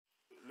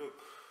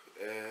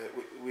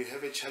we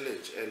have a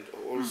challenge, and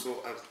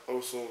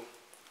also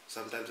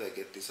sometimes I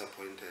get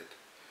disappointed,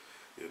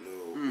 you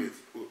know,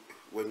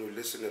 when you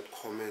listen at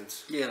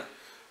comments. Yeah.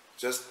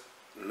 Just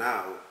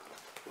now,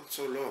 not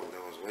so long,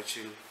 I was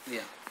watching.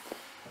 Yeah.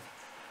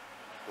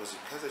 Was it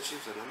Kaizer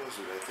Chiefs and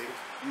Amazon, I think?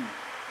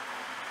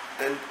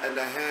 And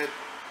I heard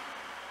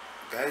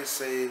guys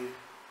saying,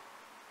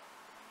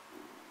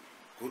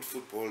 good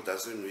football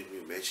doesn't win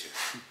you matches.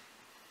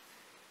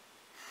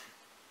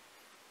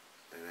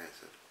 And I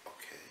said,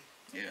 okay.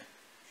 Yeah.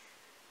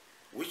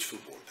 Which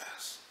football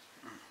does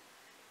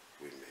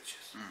win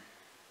matches?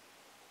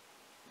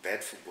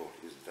 Bad football,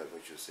 is that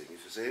what you're saying?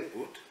 If you're saying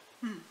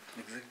good,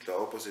 exactly. the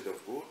opposite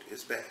of good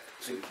is bad.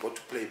 So you've got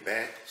to play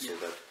bad so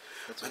that...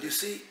 But you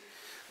see,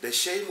 the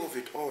shame of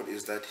it all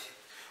is that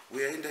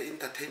we are in the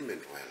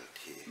entertainment world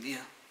here.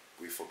 Yeah.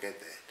 We forget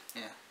that.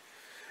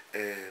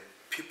 Yeah.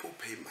 People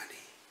pay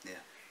money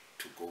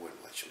to go and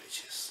watch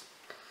matches.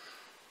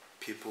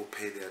 People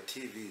pay their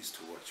TVs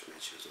to watch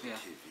matches on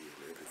TV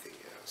and everything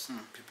else.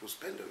 People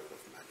spend a lot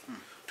of money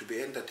to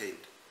be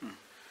entertained,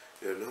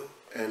 you know.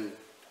 And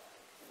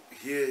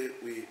here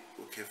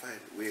okay, fine.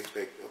 We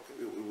expect,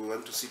 okay, we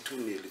want to see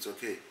 2-0. It's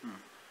okay.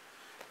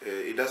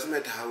 It doesn't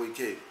matter how we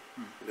came.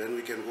 Then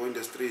we can go in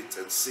the streets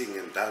and sing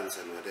and dance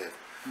and whatever.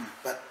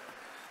 But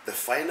the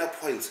finer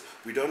points,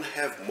 we don't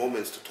have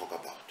moments to talk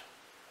about.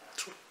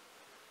 True.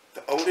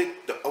 The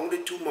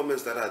only 2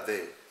 moments that are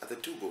there are the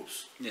 2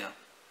 goals. Yeah.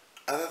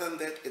 Other than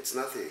that, it's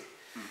nothing.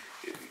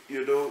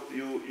 You know,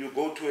 you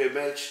go to a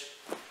match,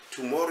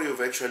 tomorrow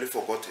you've actually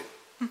forgotten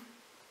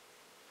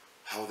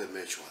how the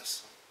match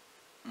was.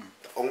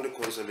 The only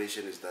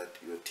consolation is that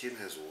your team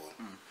has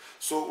won.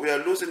 So we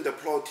are losing the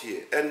plot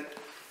here. And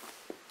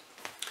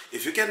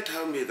if you can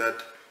tell me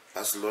that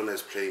Barcelona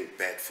is playing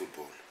bad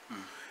football,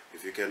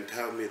 if you can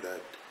tell me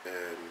that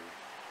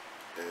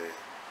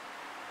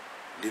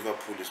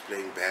Liverpool is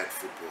playing bad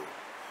football,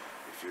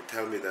 if you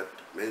tell me that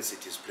Man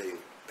City is playing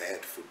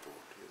bad football,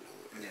 you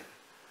know,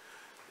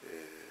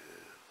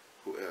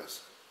 who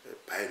else?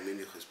 Bayern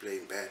Munich is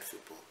playing bad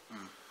football.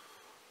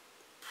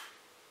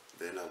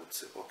 Then I would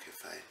say, okay,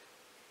 fine.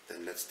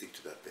 Then let's stick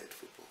to that bad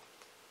football.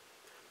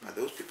 But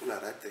those people are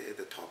right there at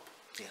the top.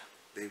 Yeah.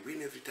 They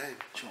win every time.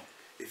 Sure.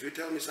 If you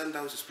tell me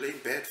Sundowns is playing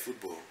bad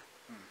football,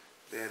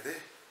 they are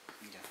there.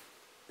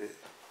 Yeah.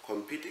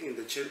 Competing in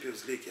the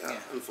Champions League,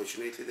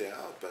 unfortunately they are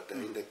out, but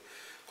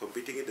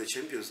competing in the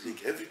Champions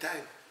League every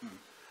time,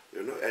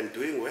 you know, and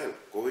doing well,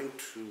 going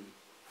to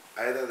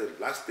either the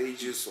last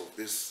stages of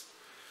this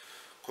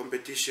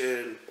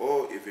competition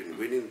or even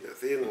winning the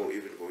thing or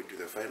even going to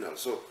the final.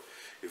 So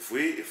if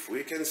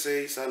we can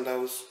say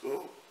Sundowns,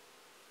 oh,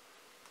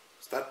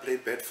 start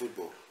playing bad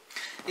football.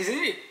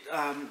 Isn't it,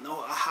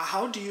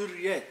 how do you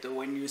react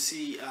when you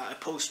see a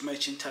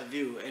post-match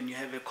interview and you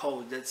have a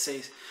quote that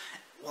says,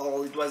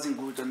 well, it wasn't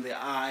good on the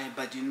eye,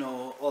 but you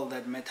know, all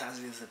that matters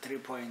is the 3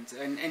 points.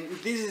 And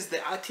this is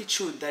the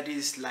attitude that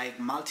is like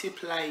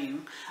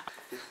multiplying.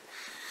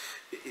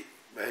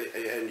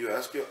 And you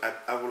ask me,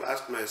 I will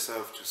ask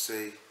myself to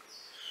say,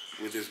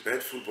 with this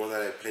bad football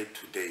that I played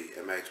today,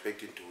 am I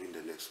expecting to win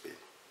the next game?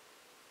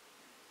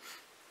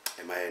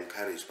 Am I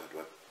encouraged by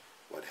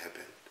what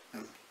happened?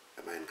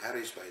 Am I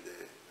encouraged by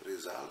the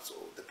results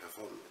or the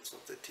performance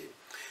of the team?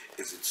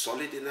 Is it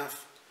solid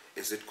enough?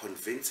 Is it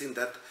convincing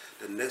that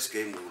the next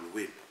game we will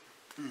win?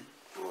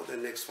 Or the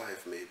next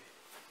 5 maybe,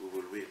 we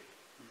will win.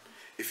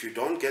 If you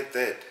don't get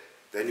that,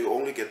 then you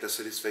only get the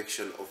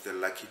satisfaction of the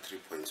lucky 3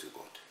 points you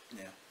got.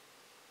 Yeah.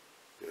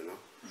 You know?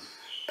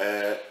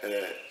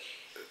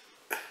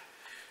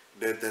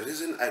 The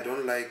reason I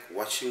don't like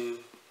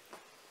watching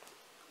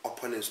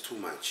opponents too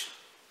much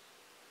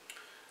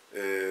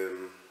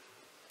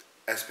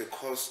is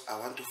because I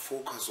want to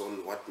focus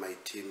on what my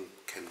team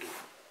can do.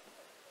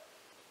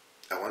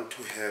 I want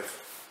to have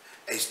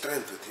a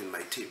strength within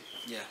my team.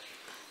 Yeah.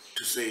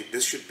 To say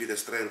this should be the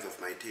strength of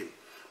my team,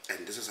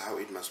 and this is how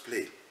it must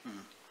play.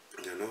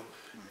 You know,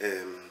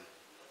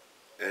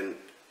 and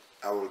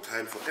I will try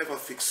and forever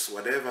fix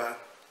whatever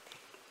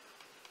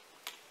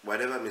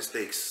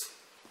mistakes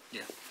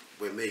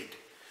were made.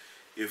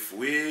 If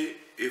we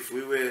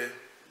were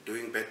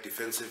doing bad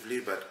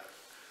defensively, but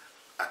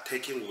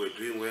attacking we're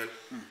doing well,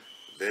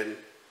 then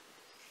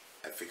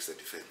I fix the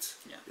defense.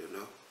 You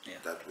know,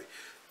 that way.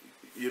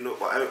 You know,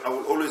 I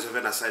will always have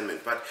an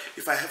assignment. But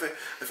if I have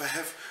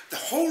the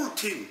whole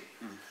team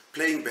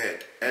playing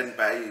bad, and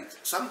by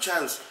some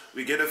chance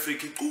we get a free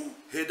kick,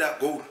 header,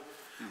 goal,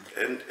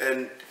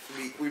 and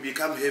we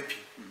become happy,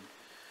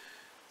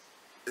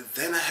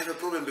 then I have a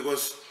problem,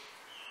 because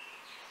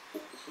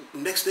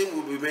next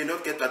time we may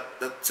not get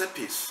that set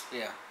piece.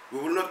 Yeah. We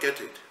will not get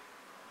it.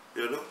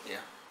 You know.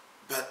 Yeah.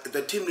 But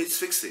the team needs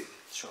fixing.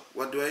 Sure.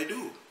 What do I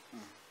do?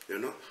 You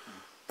know.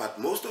 But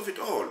most of it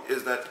all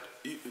is that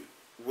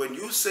when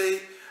you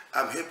say,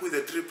 I'm happy with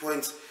the 3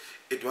 points,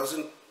 it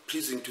wasn't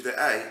pleasing to the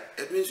eye,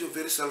 it means you're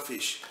very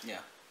selfish.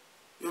 Yeah.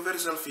 You're very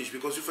selfish,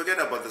 because you forget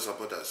about the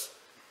supporters.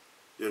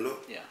 You know?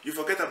 Yeah. You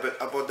forget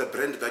about the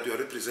brand that you're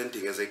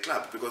representing as a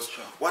club, because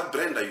what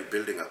brand are you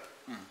building up?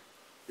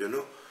 You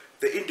know?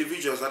 the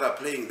individuals that are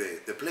playing there,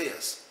 the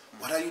players,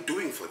 what are you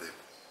doing for them?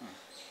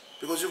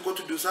 Because you've got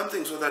to do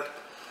something so that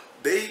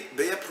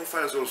their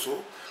profiles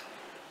also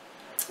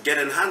get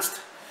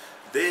enhanced.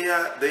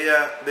 Their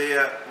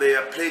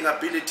playing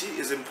ability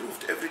is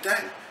improved every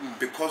time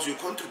because you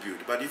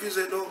contribute. But if you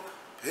say, no,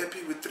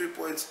 happy with 3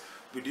 points,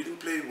 we didn't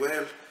play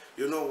well,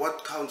 you know,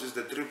 what counts is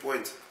the 3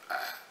 points.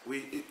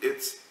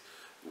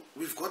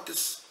 We've got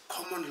this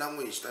common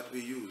language that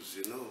we use,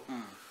 you know.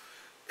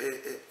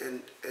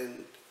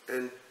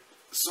 And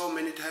so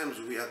many times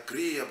we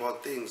agree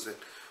about things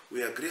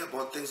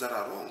that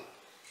are wrong,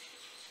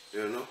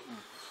 you know.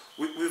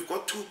 We've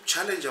got to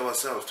challenge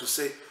ourselves to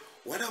say,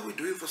 what are we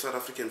doing for South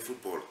African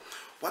football?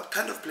 What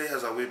kind of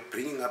players are we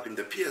bringing up in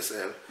the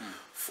PSL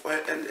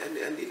and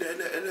in the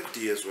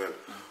NFD as well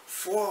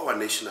for our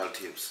national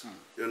teams?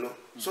 You know,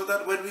 so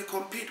that when we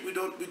compete, we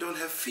don't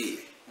have fear.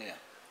 Yeah.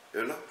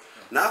 You know.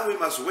 Now we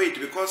must wait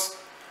because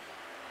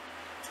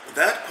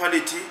that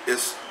quality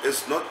is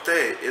not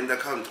there in the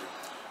country.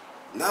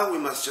 Now we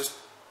must just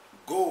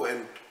go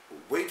and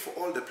wait for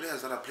all the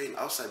players that are playing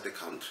outside the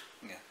country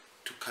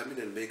to come in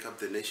and make up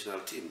the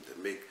national team.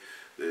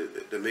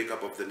 The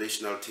makeup of the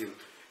national team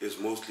is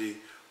mostly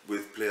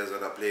with players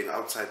that are playing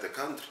outside the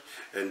country,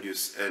 and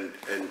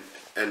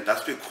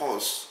that's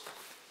because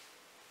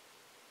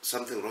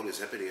something wrong is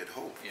happening at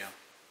home. Yeah.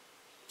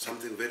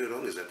 Something very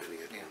wrong is happening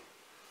at home.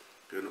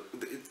 You know,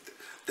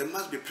 there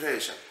must be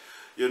pressure,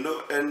 you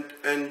know, and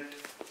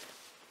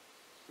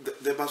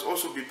there must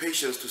also be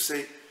patience to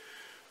say,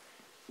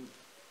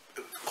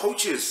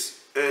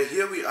 coaches,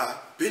 here we are,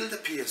 build the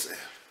PSL.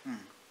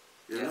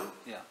 You know?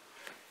 Yeah.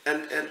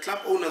 And club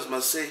owners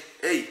must say,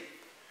 hey,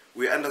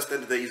 we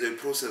understand there is a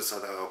process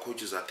that our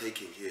coaches are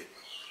taking here.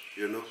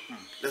 You know?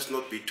 Let's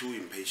not be too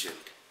impatient.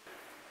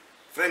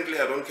 Frankly,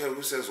 I don't care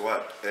who says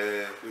what.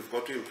 We've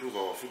got to improve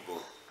our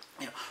football.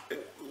 Yeah.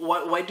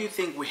 Why do you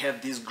think we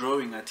have this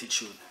growing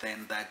attitude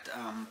then that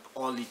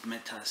all it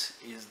matters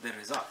is the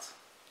results?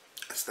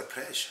 It's the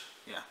pressure.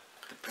 Yeah.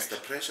 It's the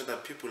pressure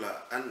that people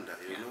are under,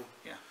 you know?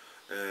 Yeah.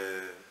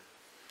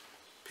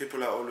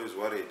 People are always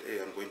worried, hey,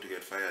 I'm going to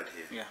get fired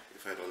here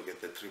if I don't get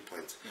the 3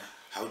 points. Yeah.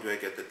 How do I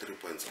get the 3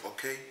 points?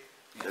 Okay,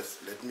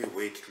 let me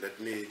wait.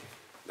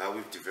 Now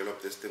we've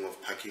developed this thing of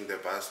parking the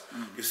bus.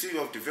 You see, we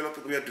are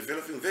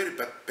developing very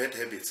bad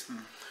habits.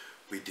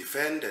 We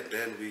defend and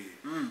then we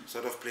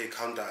sort of play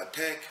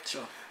counter-attack.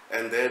 Sure.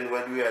 And then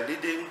when we are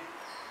leading,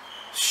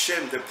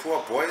 shame, the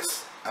poor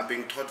boys are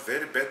being taught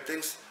very bad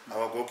things.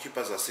 Our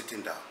goalkeepers are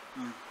sitting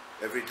down.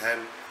 Every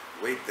time,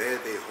 wait there,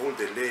 they hold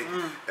the leg,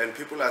 and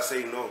people are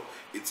saying, no,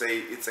 it's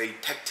a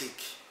tactic.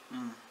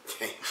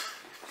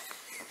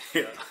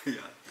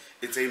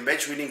 It's a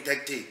match-winning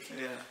tactic.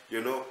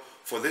 You know,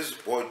 for this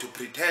boy to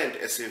pretend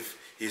as if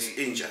he's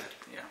injured.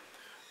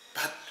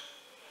 But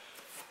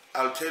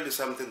I'll tell you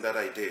something that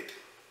I did.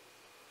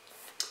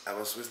 I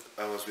was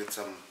with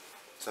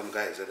some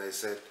guys, and I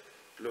said,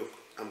 look,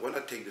 I'm going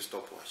to take the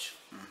stopwatch,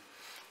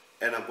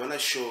 and I'm going to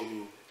show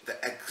you the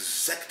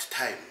exact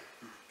time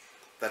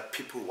that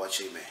people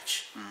watch a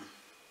match.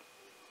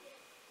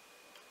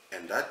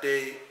 And that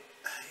day,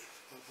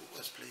 who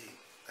was playing?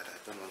 That I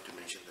don't want to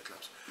mention the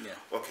clubs.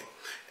 Okay.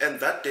 And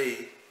that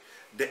day,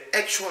 the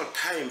actual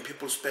time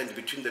people spend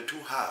between the two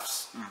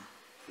halves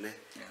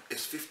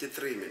is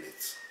 53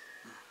 minutes.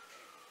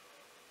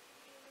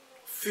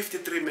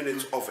 53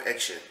 minutes of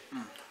action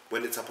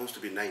when it's supposed to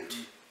be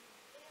 90.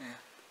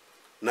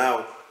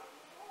 Now,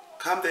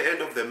 come the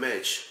end of the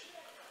match,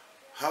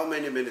 how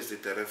many minutes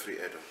did the referee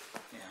add on?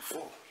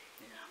 4.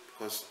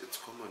 Because it's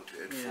common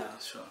to add 4.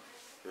 Sure.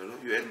 You know,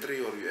 you add 3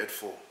 or you add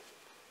 4.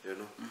 You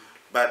know.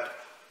 But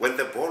when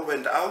the ball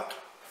went out,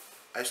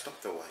 I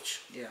stopped the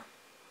watch.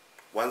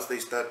 Once they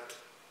start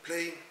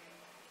playing,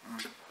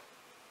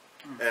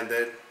 and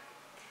then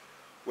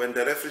when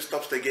the referee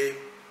stops the game,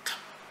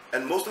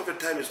 and most of the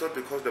time it's not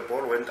because the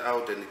ball went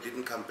out and it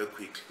didn't come back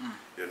quickly,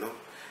 you know.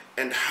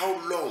 And how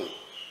long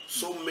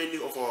so many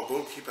of our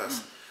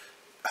goalkeepers,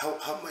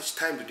 how much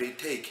time do they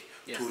take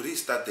to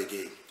restart the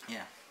game?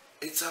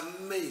 It's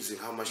amazing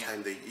how much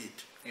time they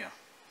eat.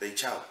 They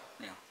chow.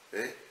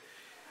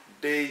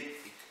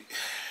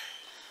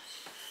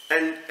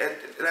 And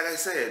like I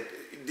said,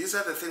 these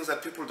are the things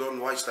that people don't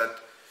watch. That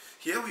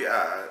here we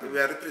are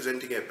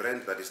representing a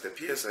brand that is the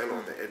PSL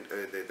or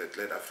the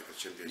Glad Africa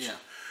Championship.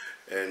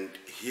 And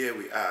here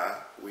we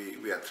are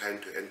trying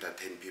to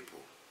entertain people,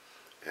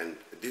 and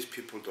these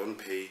people don't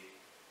pay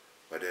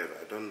whatever.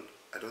 I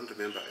don't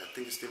remember. I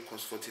think it still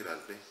costs 40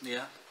 rand.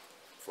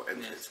 For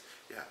entrance.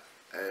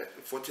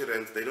 40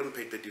 rand. They don't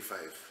pay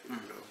 35. You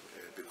know,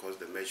 because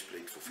the match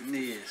played for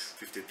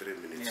 53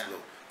 minutes.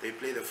 No, they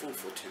play the full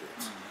 40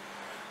 rand.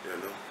 You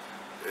know.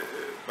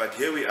 But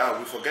here we are.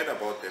 We forget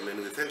about them and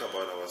we think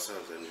about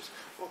ourselves. And we say,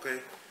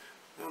 okay,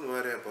 don't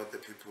worry about the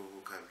people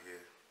who come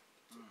here.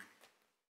 It's okay.